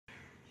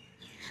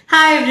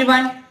Hi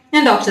everyone,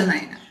 ഞാൻ doctor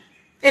Nayana.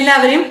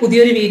 എല്ലാവരെയും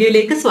പുതിയൊരു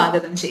വീഡിയോയിലേക്ക്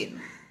സ്വാഗതം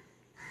ചെയ്യുന്നു.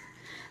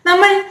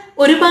 നമ്മൾ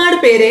ഒരുപാട്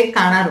പേരെ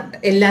കാണാറുണ്ട്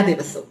എല്ലാ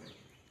ദിവസവും.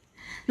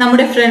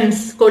 നമ്മുടെ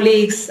ഫ്രണ്ട്സ്,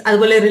 കൊളീഗ്സ്,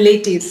 അതുപോലെ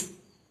റിലേറ്റീവ്സ്,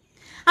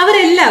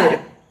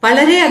 അവരെല്ലാവരും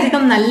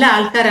വളരെയധികം നല്ല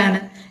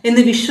ആൾക്കാരാണ്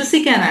എന്ന്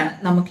വിശ്വസിക്കാനാണ്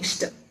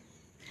നമുക്കിഷ്ടം.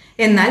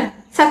 എന്നാൽ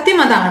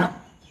സത്യം അതാണോ?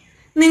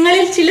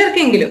 നിങ്ങളിൽ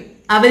ചിലർക്കെങ്കിലും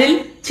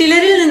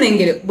ചിലരിൽ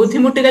നിന്നെങ്കിലും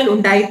ബുദ്ധിമുട്ടുകൾ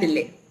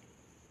ഉണ്ടായിട്ടില്ലേ?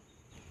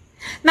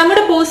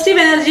 നമ്മുടെ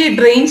പോസിറ്റീവ് എനർജി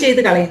ഡ്രെയിൻ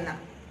ചെയ്ത് കളയുന്ന,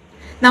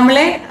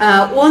 നമ്മളെ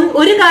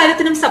ഒരു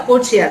കാര്യത്തിനും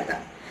സപ്പോർട്ട് ചെയ്യാത്ത,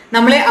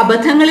 നമ്മളെ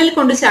അബദ്ധങ്ങളിൽ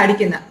കൊണ്ട്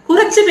ചാടിക്കുന്ന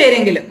കുറച്ചു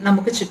പേരെങ്കിലും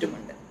നമുക്ക്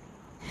ചുറ്റുമുണ്ട്.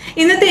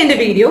 ഇന്നത്തെ എന്റെ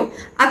വീഡിയോ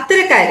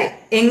അത്തരക്കാരെ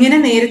എങ്ങനെ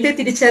നേരത്തെ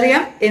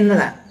തിരിച്ചറിയാം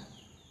എന്നതാണ്.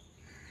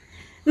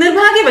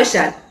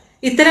 നിർഭാഗ്യവശാൽ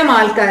ഇത്തരം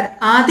ആൾക്കാർ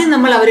ആദ്യം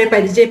നമ്മൾ അവരെ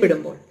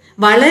പരിചയപ്പെടുമ്പോൾ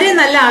വളരെ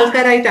നല്ല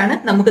ആൾക്കാരായിട്ടാണ്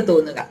നമുക്ക്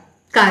തോന്നുക.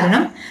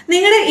 കാരണം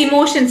നിങ്ങളുടെ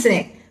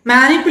ഇമോഷൻസിനെ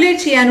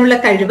മാനിപ്പുലേറ്റ് ചെയ്യാനുള്ള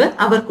കഴിവ്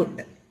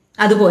അവർക്കുണ്ട്.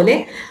 അതുപോലെ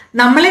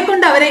നമ്മളെ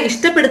കൊണ്ട് അവരെ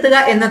ഇഷ്ടപ്പെടുത്തുക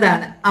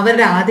എന്നതാണ്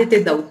അവരുടെ ആദ്യത്തെ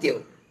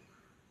ദൗത്യവും.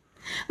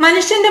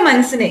 മനുഷ്യന്റെ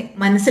മനസ്സിനെ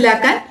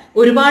മനസ്സിലാക്കാൻ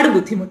ഒരുപാട്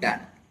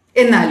ബുദ്ധിമുട്ടാണ്.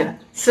 എന്നാലും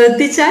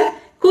ശ്രദ്ധിച്ചാൽ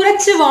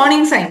കുറച്ച്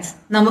വാർണിംഗ് സൈൻസ്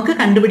നമുക്ക്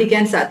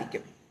കണ്ടുപിടിക്കാൻ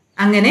സാധിക്കും.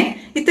 അങ്ങനെ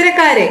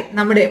ഇത്തരക്കാരെ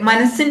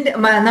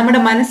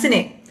നമ്മുടെ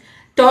മനസ്സിനെ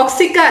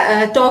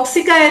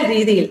ടോക്സിക്കായ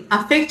രീതിയിൽ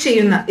അഫക്ട്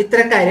ചെയ്യുന്ന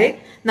ഇത്തരക്കാരെ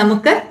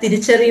നമുക്ക്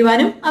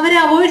തിരിച്ചറിയുവാനും അവരെ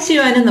അവോയ്ഡ്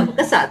ചെയ്യുവാനും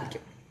നമുക്ക്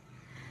സാധിക്കും.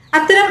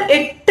 അത്തരം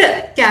 8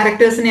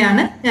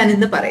 ക്യാരക്ടേഴ്സിനെയാണ് ഞാൻ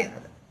ഇന്ന്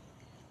പറയുന്നത്.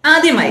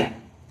 ആദ്യമായി,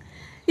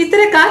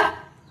 ഇത്തരക്കാർ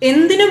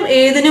എന്തിനും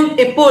ഏതിനും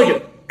എപ്പോഴും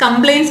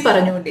കംപ്ലൈൻസ്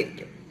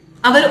പറഞ്ഞുകൊണ്ടിരിക്കും.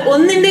 അവർ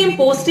ഒന്നിന്റെയും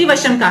പോസിറ്റീവ്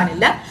വശം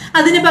കാണില്ല,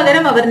 അതിനു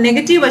പകരം അവർ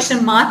നെഗറ്റീവ് വശം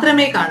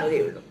മാത്രമേ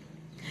കാണുകയുള്ളൂ.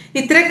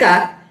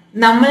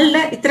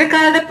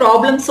 ഇത്തരക്കാരുടെ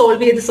പ്രോബ്ലം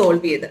സോൾവ്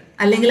ചെയ്ത്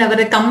അല്ലെങ്കിൽ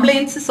അവരുടെ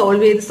കംപ്ലൈൻസ്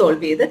സോൾവ്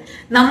ചെയ്ത്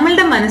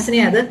നമ്മളുടെ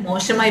മനസ്സിനെ അത്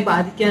മോശമായി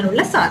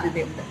ബാധിക്കാനുള്ള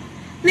സാധ്യതയുണ്ട്.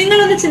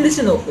 നിങ്ങളൊന്ന്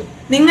ചിന്തിച്ചു നോക്കൂ,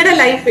 നിങ്ങളുടെ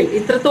ലൈഫിൽ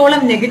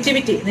ഇത്രത്തോളം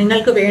നെഗറ്റിവിറ്റി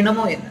നിങ്ങൾക്ക്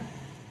വേണമോ എന്ന്.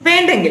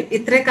 വേണ്ടെങ്കിൽ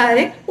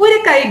ഇത്തരക്കാരെ ഒരു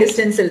കൈ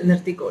ഡിസ്റ്റൻസിൽ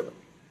നിർത്തിക്കോളൂ.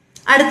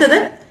 അടുത്തത്,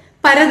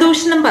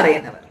 പരദൂഷണം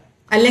പറയുന്നവർ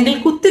അല്ലെങ്കിൽ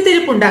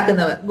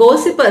കുത്തിത്തിരിപ്പുണ്ടാക്കുന്നവർ,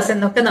 ഗോസിപ്പേഴ്സ്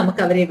എന്നൊക്കെ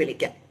നമുക്ക് അവരെ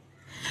വിളിക്കാം.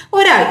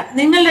 ഒരാൾ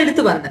നിങ്ങളുടെ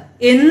അടുത്ത് വന്ന്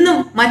എന്നും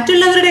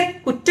മറ്റുള്ളവരുടെ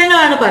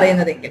കുറ്റങ്ങളാണ്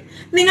പറയുന്നതെങ്കിൽ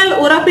നിങ്ങൾ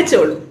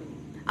ഉറപ്പിച്ചോളൂ,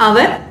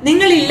 അവർ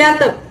നിങ്ങൾ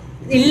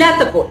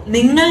ഇല്ലാത്തപ്പോൾ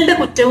നിങ്ങളുടെ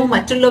കുറ്റവും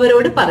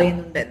മറ്റുള്ളവരോട്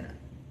പറയുന്നുണ്ടെന്ന്.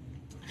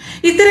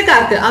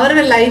 ഇത്തരക്കാർക്ക്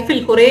അവരുടെ ലൈഫിൽ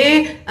കുറെ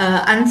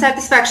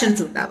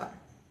അൺസാറ്റിസ്ഫാക്ഷൻസ് ഉണ്ടാവാം.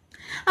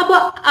 അപ്പോൾ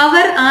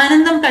അവർ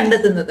ആനന്ദം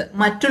കണ്ടെത്തുന്നത്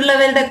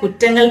മറ്റുള്ളവരുടെ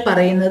കുറ്റങ്ങൾ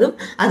പറയുന്നതും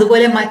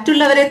അതുപോലെ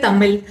മറ്റുള്ളവരെ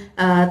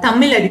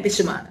തമ്മിൽ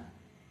അടുപ്പിച്ചുമാണ്.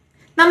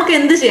 നമുക്ക്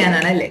എന്ത്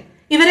ചെയ്യാനാണ് അല്ലേ?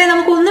 ഇവരെ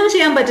നമുക്ക് ഒന്നും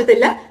ചെയ്യാൻ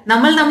പറ്റത്തില്ല.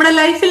 നമ്മൾ നമ്മുടെ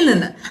ലൈഫിൽ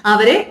നിന്ന്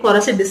അവരെ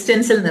കുറച്ച്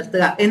ഡിസ്റ്റൻസിൽ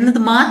നിർത്തുക എന്നത്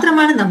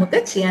മാത്രമാണ് നമുക്ക്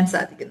ചെയ്യാൻ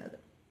സാധിക്കുന്നത്.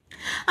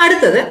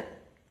 അടുത്തത്,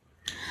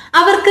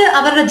 അവർക്ക്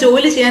അവരുടെ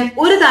ജോലി ചെയ്യാൻ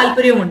ഒരു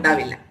താല്പര്യവും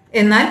ഉണ്ടാവില്ല.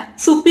 എന്നാൽ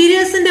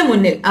സുപ്പീരിയേഴ്സിന്റെ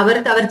മുന്നിൽ അവർ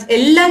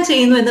എല്ലാം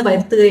ചെയ്യുന്നു എന്ന്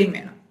വരുത്തുകയും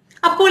വേണം.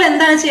 അപ്പോൾ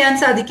എന്താണ് ചെയ്യാൻ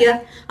സാധിക്കുക?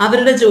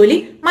 അവരുടെ ജോലി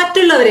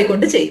മറ്റുള്ളവരെ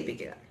കൊണ്ട്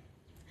ചെയ്യിപ്പിക്കുക.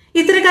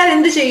 ഇത്തരക്കാർ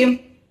എന്ത് ചെയ്യും?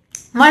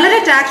 വളരെ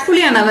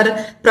ടാക്ട്ഫുള്ളിയാണ് അവർ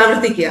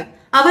പ്രവർത്തിക്കുക.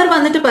 അവർ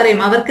വന്നിട്ട് പറയും,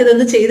 അവർക്ക്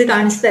ഇതൊന്ന് ചെയ്ത്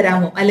കാണിച്ചു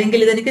തരാമോ, അല്ലെങ്കിൽ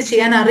ഇതെനിക്ക്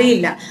ചെയ്യാൻ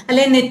അറിയില്ല,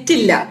 അല്ലെങ്കിൽ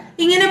നെറ്റില്ല,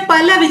 ഇങ്ങനെ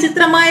പല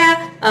വിചിത്രമായ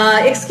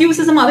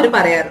എക്സ്ക്യൂസസും അവർ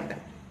പറയാറുണ്ട്.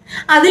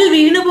 അതിൽ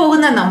വീണു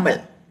പോകുന്ന നമ്മൾ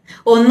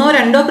 1 or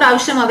 2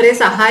 പ്രാവശ്യം അവരെ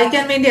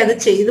സഹായിക്കാൻ വേണ്ടി അത്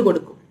ചെയ്തു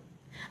കൊടുക്കും.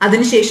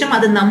 അതിനുശേഷം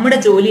അത് നമ്മുടെ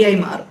ജോലിയായി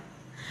മാറും.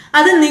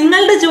 അത്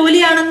നിങ്ങളുടെ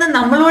ജോലിയാണെന്ന്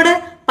നമ്മളോട്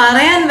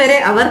പറയാൻ വരെ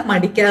അവർ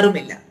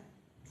മടിക്കാറുമില്ല.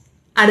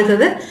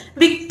 അടുത്തത്,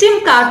 വിക്ടിം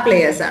കാർഡ്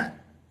പ്ലേയേഴ്സ് ആണ്.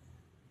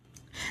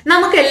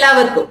 നമുക്ക്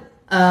എല്ലാവർക്കും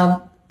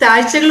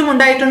താഴ്ചകളും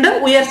ഉണ്ടായിട്ടുണ്ട്,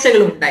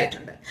 ഉയർച്ചകളും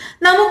ഉണ്ടായിട്ടുണ്ട്.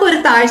 നമുക്കൊരു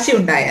താഴ്ച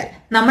ഉണ്ടായാൽ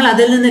നമ്മൾ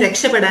അതിൽ നിന്ന്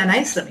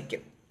രക്ഷപ്പെടാനായി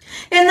ശ്രമിക്കും.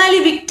 എന്നാൽ ഈ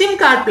വിക്ടിം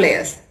കാർഡ്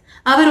പ്ലേയേഴ്സ്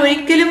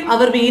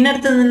അവർ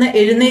വീണെടുത്ത് നിന്ന്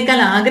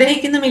എഴുന്നേക്കാൻ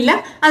ആഗ്രഹിക്കുന്നുമില്ല,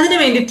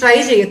 അതിനുവേണ്ടി ട്രൈ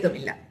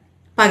ചെയ്യത്തുമില്ല.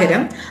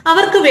 പകരം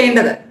അവർക്ക്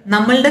വേണ്ടത്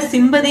നമ്മളുടെ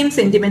സിമ്പതിയും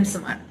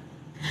സെന്റിമെന്റ്സുമാണ്.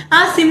 ആ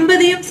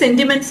സിമ്പതിയും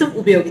സെന്റിമെന്റ്സും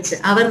ഉപയോഗിച്ച്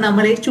അവർ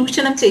നമ്മളെ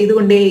ചൂഷണം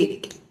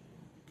ചെയ്തുകൊണ്ടേയിരിക്കും.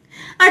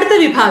 അടുത്ത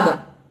വിഭാഗം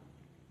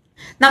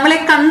നമ്മളെ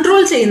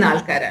കൺട്രോൾ ചെയ്യുന്ന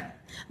ആൾക്കാരാണ്.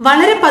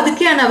 വളരെ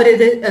പതുക്കെയാണ്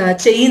അവരിത്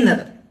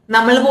ചെയ്യുന്നത്.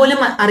 നമ്മൾ പോലും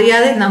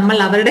അറിയാതെ നമ്മൾ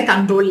അവരുടെ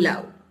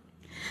കൺട്രോളിലാവും.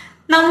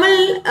 നമ്മൾ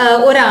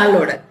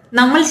ഒരാളോട്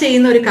നമ്മൾ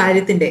ചെയ്യുന്ന ഒരു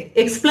കാര്യത്തിന്റെ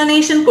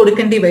എക്സ്പ്ലനേഷൻ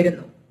കൊടുക്കേണ്ടി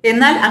വരുന്നു.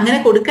 എന്നാൽ അങ്ങനെ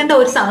കൊടുക്കേണ്ട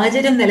ഒരു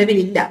സാഹചര്യം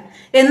നിലവിലില്ല.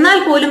 എന്നാൽ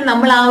പോലും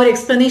നമ്മൾ ആ ഒരു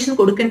എക്സ്പ്ലനേഷൻ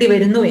കൊടുക്കേണ്ടി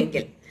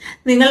വരുന്നുവെങ്കിൽ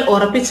നിങ്ങൾ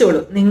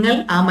ഉറപ്പിച്ചോളൂ, നിങ്ങൾ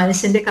ആ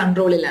മനുഷ്യന്റെ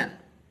കൺട്രോളിലാണ്.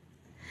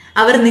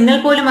 അവർ നിങ്ങൾ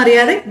പോലും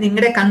അറിയാതെ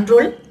നിങ്ങളുടെ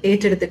കൺട്രോൾ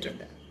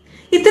ഏറ്റെടുത്തിട്ടുണ്ട്.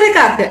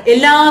 ഇത്തരക്കാർക്ക്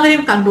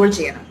എല്ലാവരെയും കൺട്രോൾ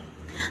ചെയ്യണം.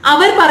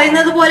 അവർ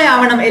പറയുന്നത് പോലെ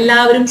ആവണം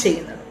എല്ലാവരും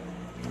ചെയ്യുന്നത്.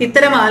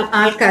 ഇത്തരം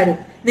ആൾക്കാരും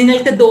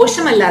നിങ്ങൾക്ക്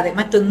ദോഷമല്ലാതെ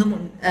മറ്റൊന്നും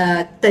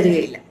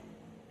തരികയില്ല.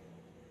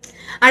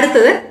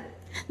 അടുത്തത്,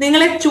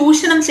 നിങ്ങളെ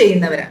ചൂഷണം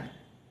ചെയ്യുന്നവരാണ്.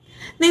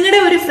 നിങ്ങളുടെ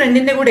ഒരു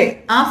ഫ്രണ്ടിന്റെ കൂടെ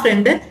ആ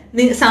ഫ്രണ്ട്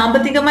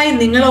സാമ്പത്തികമായി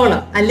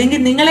നിങ്ങളോളം അല്ലെങ്കിൽ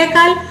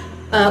നിങ്ങളെക്കാൾ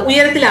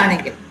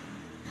ഉയരത്തിലാണെങ്കിൽ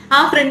ആ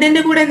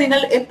ഫ്രണ്ടിന്റെ കൂടെ നിങ്ങൾ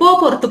എപ്പോ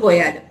പുറത്തു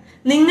പോയാലും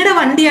നിങ്ങളുടെ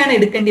വണ്ടിയാണ്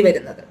എടുക്കേണ്ടി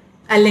വരുന്നത്.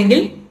 അല്ലെങ്കിൽ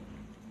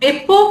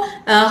എപ്പോ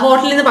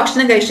ഹോട്ടലിൽ നിന്ന്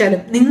ഭക്ഷണം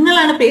കഴിച്ചാലും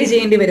നിങ്ങളാണ് പേ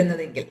ചെയ്യേണ്ടി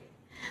വരുന്നതെങ്കിൽ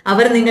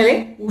അവർ നിങ്ങളെ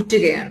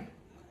ഊറ്റുകയാണ്.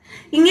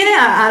 ഇങ്ങനെ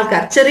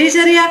ആൾക്കാർ ചെറിയ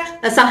ചെറിയ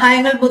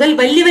സഹായങ്ങൾ മുതൽ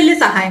വലിയ വലിയ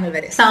സഹായങ്ങൾ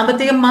വരെ,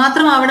 സാമ്പത്തികം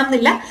മാത്രമാവണം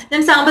എന്നില്ല,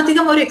 ഞാൻ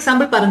സാമ്പത്തികം ഒരു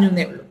എക്സാമ്പിൾ പറഞ്ഞു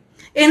എന്നേ ഉള്ളൂ.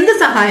 എന്ത്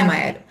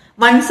സഹായമായാലും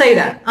വൺ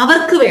സൈഡാണ്,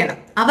 അവർക്ക് വേണം.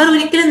 അവർ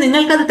ഒരിക്കലും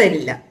നിങ്ങൾക്കത്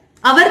തരില്ല.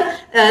 അവർ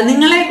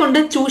നിങ്ങളെ കൊണ്ട്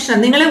ചൂഷണം,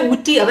 നിങ്ങളെ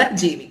ഊറ്റി അവർ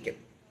ജീവിക്കും.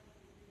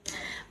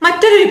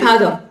 മറ്റൊരു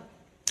വിഭാഗം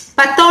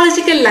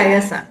പത്തോളജിക്കൽ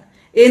ലയേഴ്സ് ആണ്.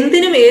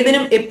 എന്തിനും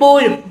ഏതിനും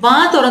എപ്പോഴും വാ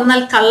തുറന്നാൽ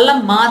കള്ളം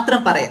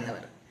മാത്രം പറയുന്നവർ.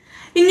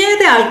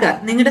 ഇങ്ങനത്തെ ആൾക്കാർ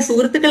നിങ്ങളുടെ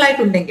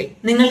സുഹൃത്തുക്കളായിട്ടുണ്ടെങ്കിൽ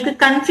നിങ്ങൾക്ക്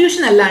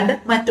കൺഫ്യൂഷൻ അല്ലാണ്ട്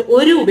മറ്റു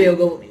ഒരു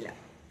ഉപയോഗവുമില്ല.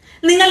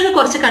 നിങ്ങൾക്ക്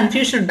കുറച്ച്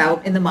കൺഫ്യൂഷൻ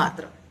ഉണ്ടാവും എന്ന്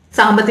മാത്രം,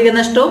 സാമ്പത്തിക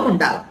നഷ്ടവും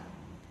ഉണ്ടാവും.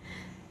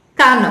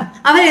 കാരണം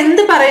അവർ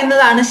എന്ത്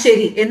പറയുന്നതാണ്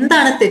ശരി,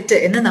 എന്താണ് തെറ്റ്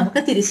എന്ന് നമുക്ക്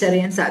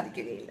തിരിച്ചറിയാൻ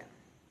സാധിക്കുകയില്ല.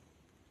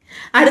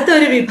 അടുത്ത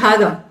ഒരു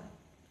വിഭാഗം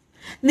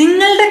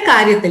നിങ്ങളുടെ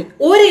കാര്യത്തിൽ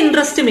ഒരു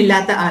ഇൻട്രസ്റ്റും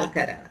ഇല്ലാത്ത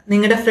ആൾക്കാരാണ്.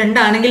 നിങ്ങളുടെ ഫ്രണ്ട്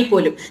ആണെങ്കിൽ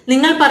പോലും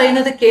നിങ്ങൾ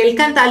പറയുന്നത്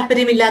കേൾക്കാൻ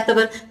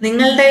താല്പര്യമില്ലാത്തവർ,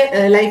 നിങ്ങളുടെ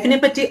ലൈഫിനെ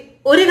പറ്റി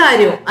ഒരു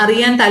കാര്യവും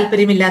അറിയാൻ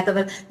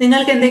താല്പര്യമില്ലാത്തവർ,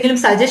 നിങ്ങൾക്ക് എന്തെങ്കിലും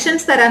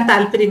സജഷൻസ് തരാൻ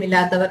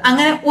താല്പര്യമില്ലാത്തവർ,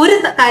 അങ്ങനെ ഒരു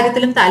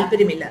കാര്യത്തിലും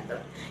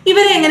താല്പര്യമില്ലാത്തവർ.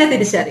 ഇവരെ എങ്ങനെ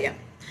തിരിച്ചറിയാം?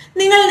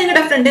 നിങ്ങൾ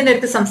നിങ്ങളുടെ ഫ്രണ്ടിന്റെ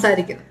അടുത്ത്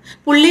സംസാരിക്കുന്നു,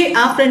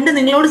 ആ ഫ്രണ്ട്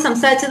നിങ്ങളോട്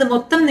സംസാരിച്ചത്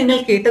മൊത്തം നിങ്ങൾ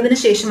കേട്ടതിന്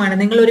ശേഷമാണ്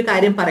നിങ്ങൾ ഒരു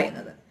കാര്യം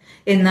പറയുന്നത്.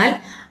 എന്നാൽ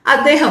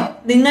അദ്ദേഹം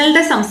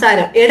നിങ്ങളുടെ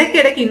സംസാരം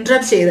ഇടയ്ക്കിടയ്ക്ക്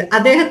ഇന്ററപ്റ്റ് ചെയ്ത്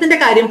അദ്ദേഹത്തിന്റെ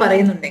കാര്യം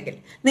പറയുന്നുണ്ടെങ്കിൽ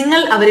നിങ്ങൾ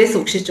അവരെ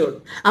സൂക്ഷിച്ചോളൂ.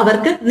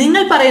 അവർക്ക്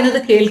നിങ്ങൾ പറയുന്നത്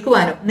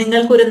കേൾക്കുവാനോ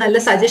നിങ്ങൾക്ക് ഒരു നല്ല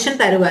സജഷൻ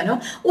തരുവാനോ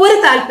ഒരു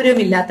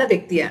താല്പര്യവുമില്ലാത്ത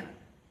വ്യക്തിയാണ്.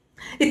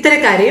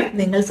 ഇത്തരക്കാരെയും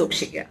നിങ്ങൾ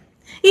സൂക്ഷിക്കുക.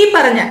 ഈ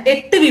പറഞ്ഞ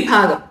 8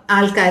 വിഭാഗം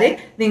ആൾക്കാരെ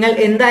നിങ്ങൾ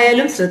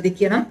എന്തായാലും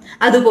ശ്രദ്ധിക്കണം.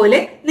 അതുപോലെ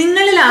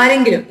നിങ്ങളിൽ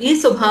ആരെങ്കിലും ഈ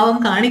സ്വഭാവം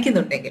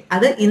കാണിക്കുന്നുണ്ടെങ്കിൽ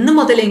അത് ഇന്നു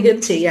മുതലെങ്കിലും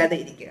ചെയ്യാതെ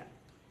ഇരിക്കുക.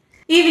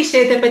 ഈ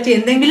വിഷയത്തെ പറ്റി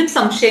എന്തെങ്കിലും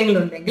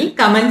സംശയങ്ങളുണ്ടെങ്കിൽ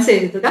കമന്റ്സ്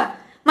എഴുതുക.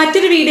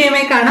 മറ്റൊരു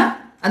വീഡിയോയുമായി കാണാം.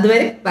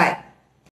 അതുവരെ ബൈ.